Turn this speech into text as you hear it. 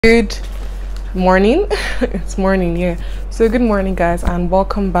Good morning. It's morning, yeah. So good morning, guys, and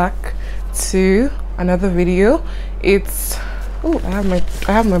welcome back to another video. It's I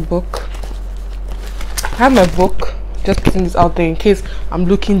have my book. Just putting this out there in case I'm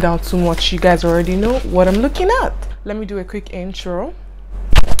looking down too much. You guys already know what I'm looking at. Let me do a quick intro.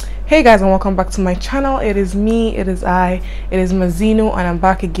 Hey guys, and welcome back to my channel. It is me, it is Mazino, and I'm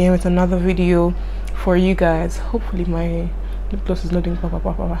back again with another video for you guys. Hopefully my lip gloss is not doing papa.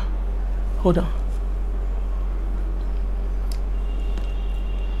 Hold on.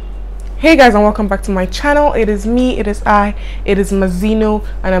 Hey guys, and welcome back to my channel. It is me, it is Mazino,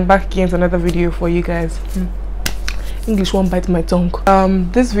 and I'm back again with another video for you guys. English won't bite my tongue.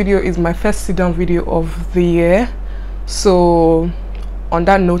 This video is my first sit down video of the year, so on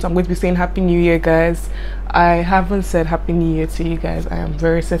that note, I'm going to be saying Happy New Year, guys. I haven't said Happy New Year to you guys. I am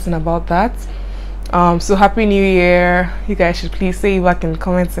very certain about that. So Happy New Year. You guys should please say it back in the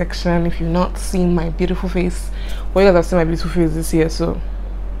comment section if you've not seen my beautiful face. Well, you guys have seen my beautiful face this year, so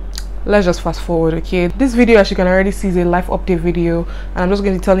let's just fast forward. Okay, this video, as you can already see, is a life update video, and I'm just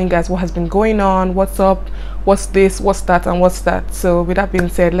going to be telling you guys what has been going on, what's up, what's this, what's that, and what's that. So with that being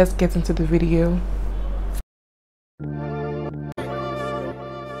said, let's get into the video.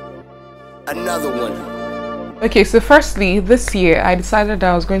 Another one. Okay, so firstly, this year I decided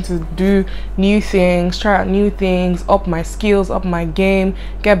that I was going to do new things, try out new things, up my skills, up my game,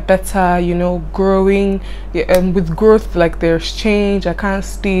 get better, you know, growing. Yeah, with growth, like, there's change. I can't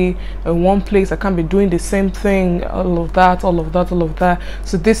stay in one place. I can't be doing the same thing, all of that.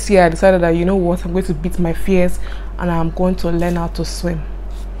 So this year I decided that, you know what, I'm going to beat my fears and I'm going to learn how to swim.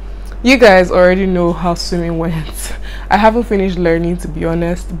 You guys already know how swimming went. I haven't finished learning, to be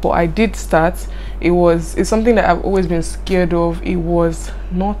honest, but I did start. It's something that I've always been scared of. It was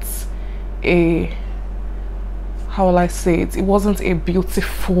not a, how will I say it? It wasn't a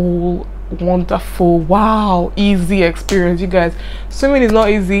beautiful, wonderful, wow, easy experience. You guys, swimming is not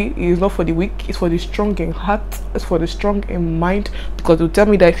easy. It is not for the weak. It's for the strong in heart. It's for the strong in mind, because they'll tell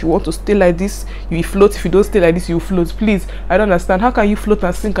me that if you want to stay like this, you will float. If you don't stay like this, you will float. Please, I don't understand. How can you float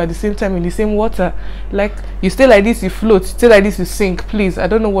and sink at the same time in the same water? Like, you stay like this, you float. You stay like this, you sink. Please, I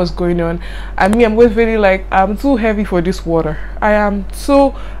don't know what's going on. And me, I'm always very like, I'm too heavy for this water. I am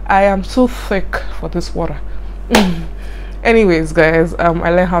so thick for this water. Anyways, guys, I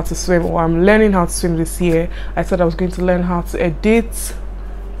learned how to swim, or I'm learning how to swim this year. I said I was going to learn how to edit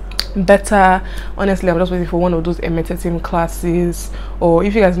better. Honestly, I'm just waiting for one of those editing classes, or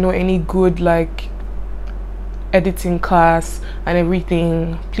if you guys know any good like editing class and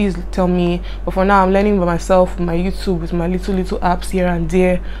everything, please tell me. But for now, I'm learning by myself, my YouTube, with my little apps here and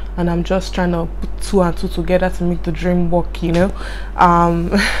there, and I'm just trying to put 2 and 2 together to make the dream work, you know.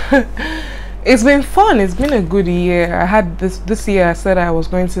 It's been fun. It's been a good year. I had this year I said I was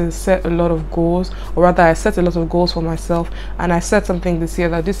going to set a lot of goals, or rather I set a lot of goals for myself, and I said something this year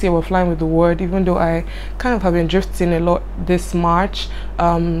that this year we're flying with the word, even though I kind of have been drifting a lot this March.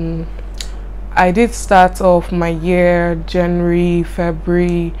 I did start off my year January,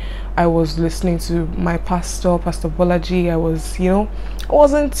 February. I was listening to my Pastor Bolaji. I was, you know, I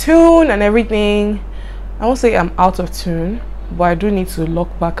was in tune and everything. I won't say I'm out of tune, but I do need to look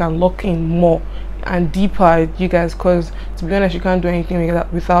back and look in more and deeper, you guys, because to be honest, you can't do anything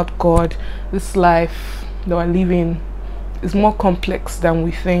without God. This life that we're living is more complex than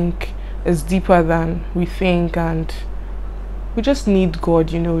we think. It's deeper than we think, and we just need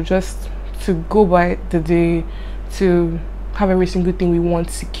God, you know, just to go by the day, to have every single thing we want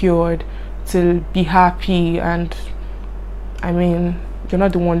secured, to be happy. And I mean, you're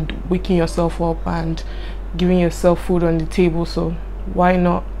not the one waking yourself up and giving yourself food on the table, so why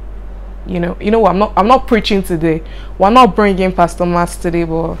not, you know what, I'm not preaching today. We're not bringing Pastor Mass today,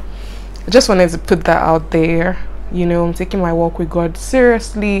 but I just wanted to put that out there. You know, I'm taking my walk with God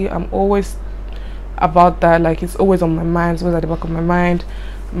seriously. I'm always about that. Like, it's always on my mind, it's always at the back of my mind.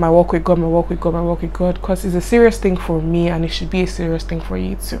 My walk with God, because it's a serious thing for me, and it should be a serious thing for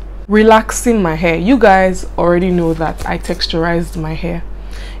you too. Relaxing my hair. You guys already know that I texturized my hair.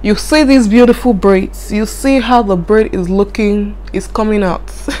 You see these beautiful braids, you see how the braid is looking, is coming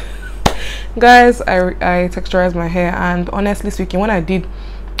out. Guys, I texturized my hair, and honestly speaking, when I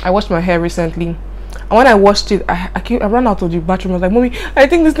washed my hair recently, and when I washed it, I ran out of the bathroom. I was like, Mommy, I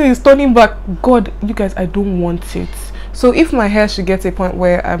think this thing is turning back. God, you guys, I don't want it. So if my hair should get to a point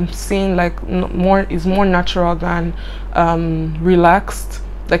where I'm seeing like is more natural than relaxed,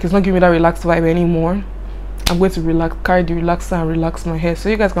 like it's not giving me that relaxed vibe anymore, I'm going to carry the relaxer and relax my hair. So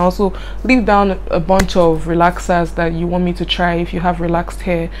you guys can also leave down a bunch of relaxers that you want me to try if you have relaxed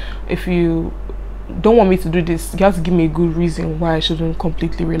hair, if you don't want me to do this, you have to give me a good reason why I shouldn't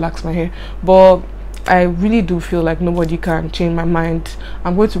completely relax my hair. But I really do feel like nobody can change my mind.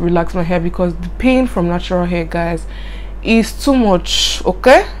 I'm going to relax my hair because the pain from natural hair, guys, is too much.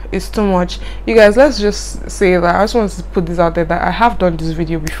 Okay, it's too much. You guys, let's just say that I just want to put this out there that I have done this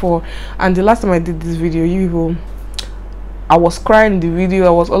video before, and the last time I did this video, I was crying in the video. I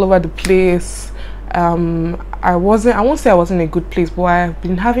was all over the place. I won't say I was in a good place, but I've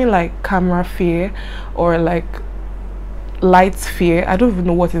been having like camera fear or like light fear. I don't even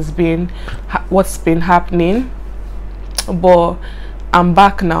know what's been happening, but I'm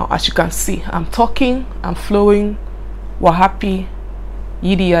back now. As you can see, I'm talking, I'm flowing, we're happy,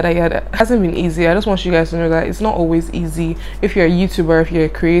 yada yada yada. It hasn't been easy. I just want you guys to know that it's not always easy. If you're a YouTuber, if you're a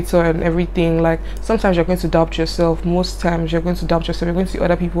creator and everything, like sometimes you're going to doubt yourself. Most times you're going to doubt yourself. You're going to see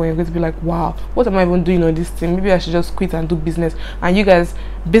other people and you're going to be like, wow, what am I even doing on this thing? Maybe I should just quit and do business. And you guys,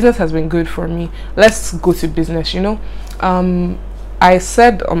 business has been good for me. Let's go to business. You know, I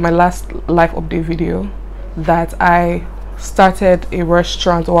said on my last live update video that I started a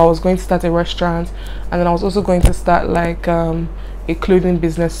restaurant, or I was going to start a restaurant, and then I was also going to start like a clothing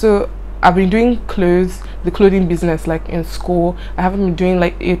business. So I've been doing the clothing business like in school. I haven't been doing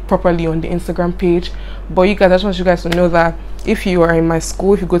like it properly on the Instagram page, but you guys, I just want you guys to know that if you are in my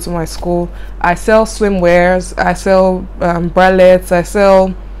school, if you go to my school, I sell swimwears, I sell bralettes, I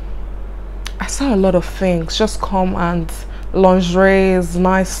sell a lot of things. Just come, and lingerie is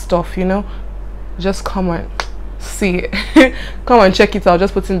nice stuff, you know. Just come and see it. Come and check it out.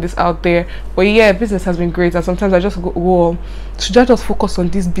 Just putting this out there. But yeah, business has been great, and sometimes I just go, whoa, should I just focus on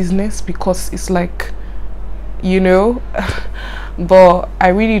this business because it's like, you know. But I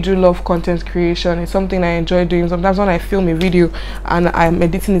really do love content creation. It's something I enjoy doing. Sometimes when I film a video and I'm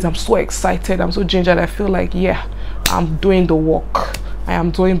editing it, I'm so excited, I'm so gingered. I feel like, yeah, I'm doing the work. I am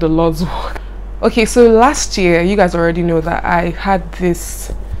doing the Lord's work. Okay, so last year, you guys already know that I had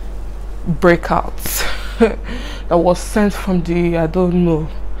this breakout that was sent from the, I don't know,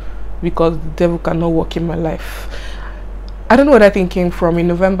 because the devil cannot work in my life. I don't know where that thing came from. In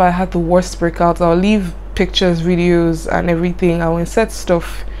November, I had the worst breakout. I'll leave pictures, videos, and everything. I will insert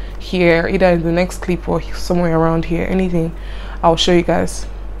stuff here, either in the next clip or somewhere around here. Anything, I'll show you guys.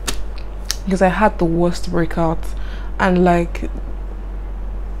 Because I had the worst breakout, and like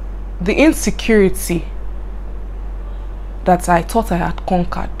the insecurity that I thought I had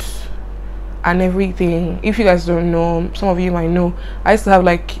conquered and everything. If you guys don't know, some of you might know, I used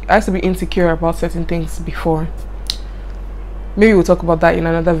to be insecure about certain things before. Maybe we'll talk about that in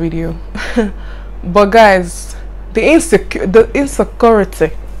another video. But guys, the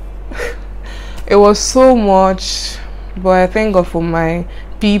insecurity it was so much. But I thank God for my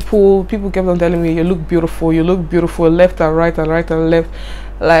people kept on telling me, you look beautiful, left and right and right and left.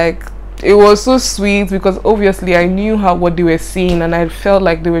 Like, it was so sweet, because obviously I knew what they were seeing, and I felt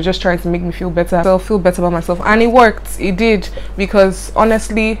like they were just trying to make me feel better. I feel better about myself, and it worked. It did, because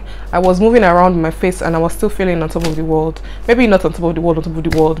honestly, I was moving around my face and I was still feeling on top of the world. Maybe not on top of the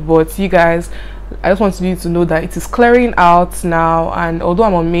world, but you guys, I just want you to know that it is clearing out now. And although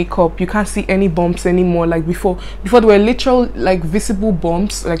I'm on makeup, you can't see any bumps anymore. Like before there were literal like visible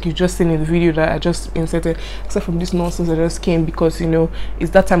bumps, like you just seen in the video that I just inserted, except from this nonsense that just came because, you know,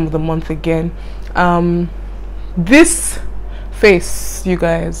 it's that time of the month again. This face, you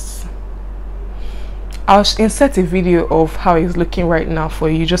guys, I'll insert a video of how it's looking right now for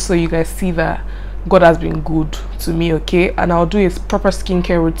you, just so you guys see that God has been good to me, okay? And I'll do a proper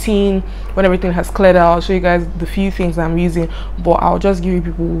skincare routine when everything has cleared out. I'll show you guys the few things I'm using, but I'll just give you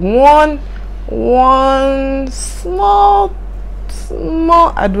people one small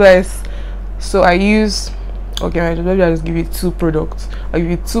advice. So I use, okay, maybe I'll just give you two products. I'll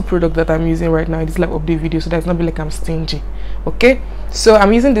give you two products that I'm using right now in this live update video, so that it's not be like I'm stingy. Okay, so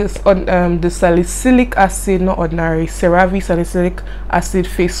I'm using this on the salicylic acid, not ordinary, CeraVe salicylic acid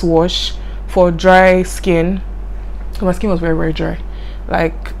face wash for dry skin. My skin was very dry.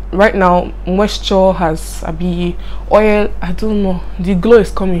 Like right now, moisture has a be oil, I don't know, the glow is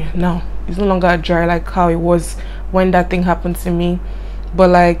coming now. It's no longer dry like how it was when that thing happened to me.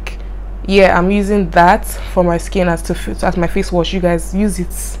 But like, yeah, I'm using that for my skin as my face wash. You guys use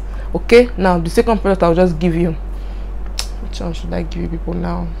it, okay? Now the second product I'll just give you, which one should I give you people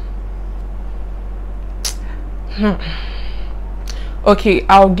now? Okay,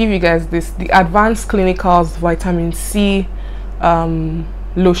 I'll give you guys this, the Advanced Clinicals Vitamin C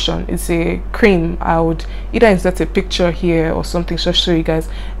lotion. It's a cream. I would either insert a picture here or something to show you guys.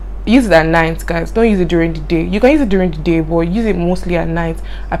 Use it at night, guys. Don't use it during the day. You can use it during the day, but use it mostly at night.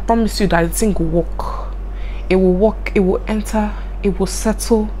 I promise you that the thing will work. It will work. It will enter it will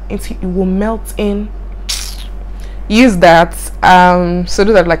settle into, it will melt in. Use that. So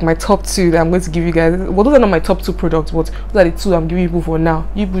those are like my top two that I'm going to give you guys. Well, those are not my top two products, but those are the two I'm giving you for now.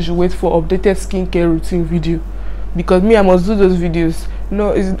 You people should wait for updated skincare routine video, because me, I must do those videos.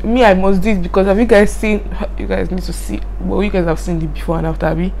 No, it's me, I must do it, because have you guys seen, you guys need to see, well, you guys have seen the before and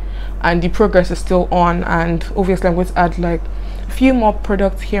after me, and the progress is still on. And obviously I'm going to add like a few more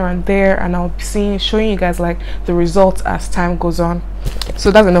products here and there, and I'll be showing you guys like the results as time goes on.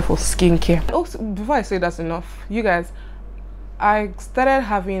 So that's enough for skincare. Also, before I say that's enough, you guys, I started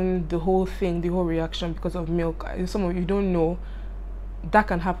having the whole reaction because of milk. Some of you don't know that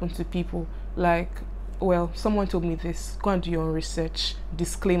can happen to people. Like, well, someone told me this, go and do your own research.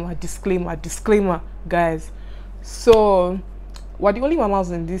 Disclaimer, disclaimer, disclaimer, guys. So we're the only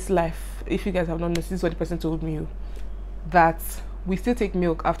mammals in this life, if you guys have not noticed, this is what the person told me, that we still take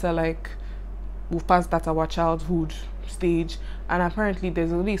milk after like we've passed that our childhood stage, and apparently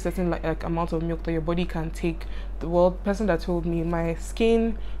there's only a certain like amount of milk that your body can take. The person that told me, my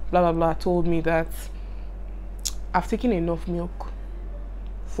skin blah blah blah, told me that I've taken enough milk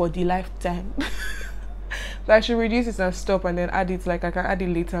for the lifetime. That I should reduce it and stop, and then add it, like I can add it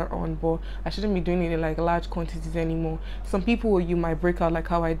later on, but I shouldn't be doing it in like large quantities anymore. Some people, you might break out like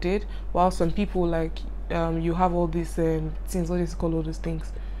how I did, while some people like you have all these things, what is called, all those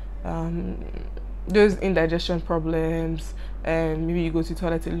things, those indigestion problems, and maybe you go to the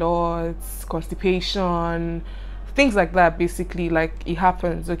toilet a lot, constipation, things like that. Basically, like, it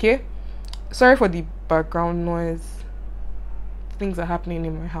happens. Okay, sorry for the background noise, things are happening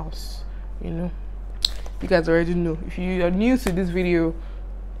in my house, you know. You guys already know, if you are new to this video,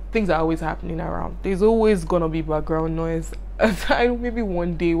 things are always happening around. There's always gonna be background noise. Maybe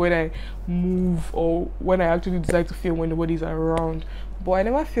one day when I move, or when I actually decide to film when nobody's around, but I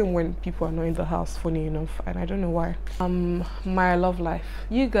never film when people are not in the house, funny enough, and I don't know why. My love life,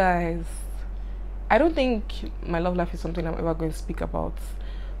 you guys, I don't think my love life is something I'm ever going to speak about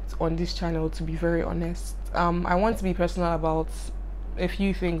on this channel, to be very honest. I want to be personal about a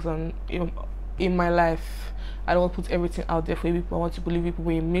few things in my life. I don't want to put everything out there for people. I want to believe people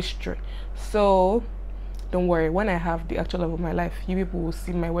with a mystery. So don't worry, when I have the actual love of my life, you people will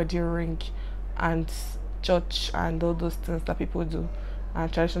see my wedding ring and church and all those things that people do,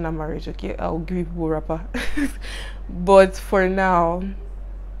 and traditional marriage. Okay, I'll give people rapper. But for now,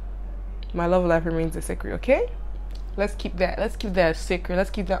 my love life remains a secret. Okay, let's keep that a secret. Let's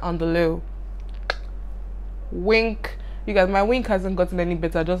keep that on the low. Wink. You guys, my wink hasn't gotten any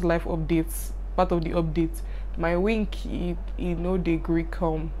better, just life updates, part of the update. My wink, you know, the Greek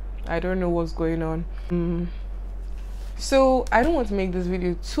home. I don't know what's going on. So I don't want to make this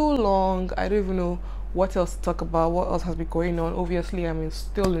video too long. I don't even know what else to talk about, what else has been going on. Obviously, I'm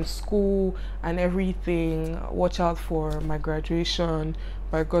still in school and everything. Watch out for my graduation,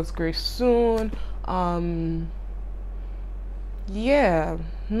 by God's grace, soon. Yeah,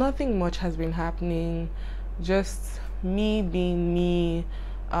 nothing much has been happening, just me being me,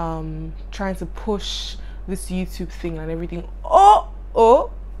 trying to push this YouTube thing and everything.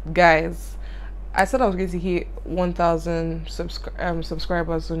 Oh guys, I said I was going to hit 1,000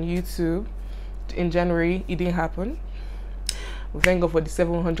 subscribers on YouTube in January. It didn't happen. Thank God for the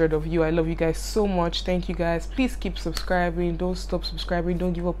 700 of you. I love you guys so much. Thank you guys. Please keep subscribing. Don't stop subscribing.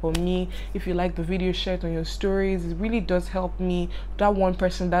 Don't give up on me. If you like the video, share it on your stories. It really does help me. That one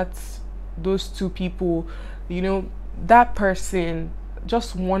person, that's those two people, you know, that person,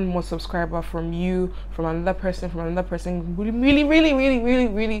 just one more subscriber from you, from another person, really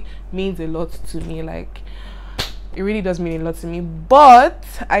means a lot to me. Like, it really does mean a lot to me. But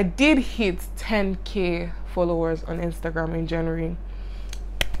I did hit 10k followers on Instagram in January.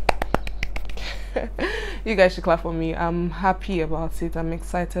 You guys should clap for me. I'm happy about it. I'm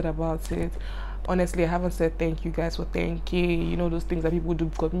excited about it. Honestly, I haven't said thank you guys for 10k. You know, those things that people do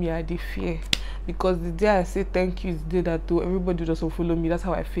because me, I did fear. Because the day I say thank you is the day that though everybody just will follow me. That's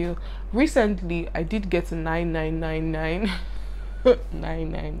how I feel. Recently, I did get to 9999.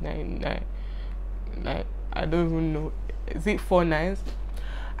 9999. I don't even know. Is it 4 9s?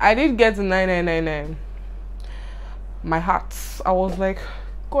 I did get to 9999. My heart, I was like,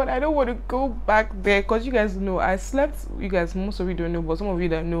 God, I don't want to go back there, because you guys know I slept. You guys, most of you don't know, but some of you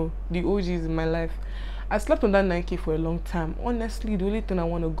that know, the OGs in my life, I slept on that 9k for a long time. Honestly, the only thing I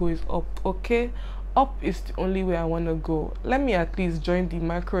want to go is up. Okay, up is the only way I want to go. Let me at least join the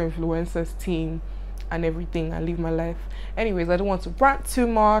micro influencers team and everything and live my life. Anyways, I don't want to rant too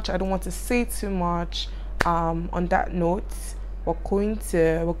much. I don't want to say too much. On that note, we're going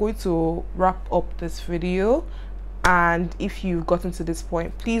to wrap up this video. And if you've gotten to this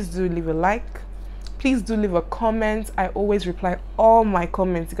point, please do leave a like, please do leave a comment. I always reply all my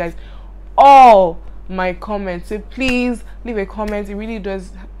comments, guys, all my comments. So please leave a comment. It really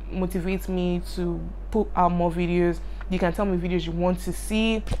does motivate me to put out more videos. You can tell me videos you want to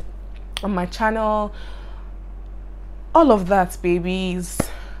see on my channel, all of that, babies.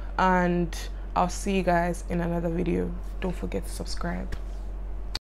 And I'll see you guys in another video. Don't forget to subscribe.